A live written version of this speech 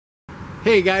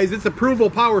Hey guys, it's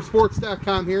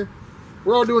ApprovalPowersports.com here.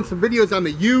 We're all doing some videos on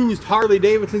the used Harley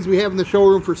Davidsons we have in the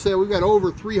showroom for sale. We've got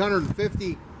over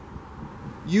 350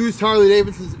 used Harley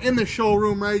Davidsons in the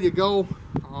showroom ready to go.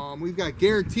 We've got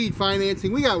guaranteed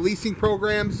financing. We got leasing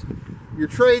programs. Your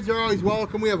trades are always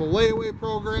welcome. We have a layaway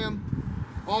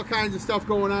program. All kinds of stuff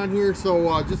going on here.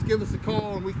 So just give us a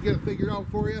call and we can get it figured out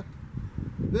for you.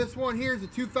 This one here is a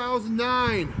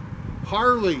 2009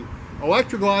 Harley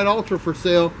Electra Ultra for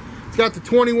sale. It's got the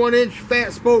 21-inch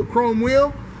fat spoke chrome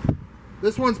wheel.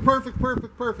 This one's perfect,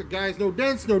 guys. No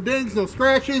dents, no dings, no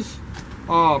scratches.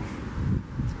 The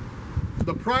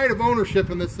pride of ownership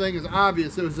in this thing is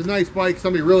obvious. It was a nice bike.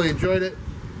 Somebody really enjoyed it.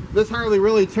 This Harley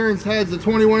really turns heads. The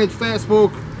 21-inch fat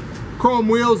spoke chrome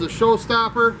wheels, a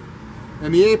showstopper,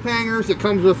 and the ape hangers. It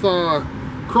comes with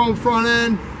chrome front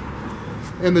end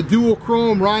and the dual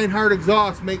chrome Reinhardt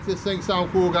exhaust make this thing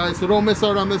sound cool, guys. So don't miss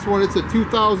out on this one. It's a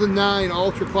 2009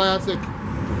 Ultra Classic.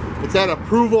 It's at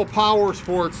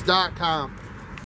ApprovalPowersports.com.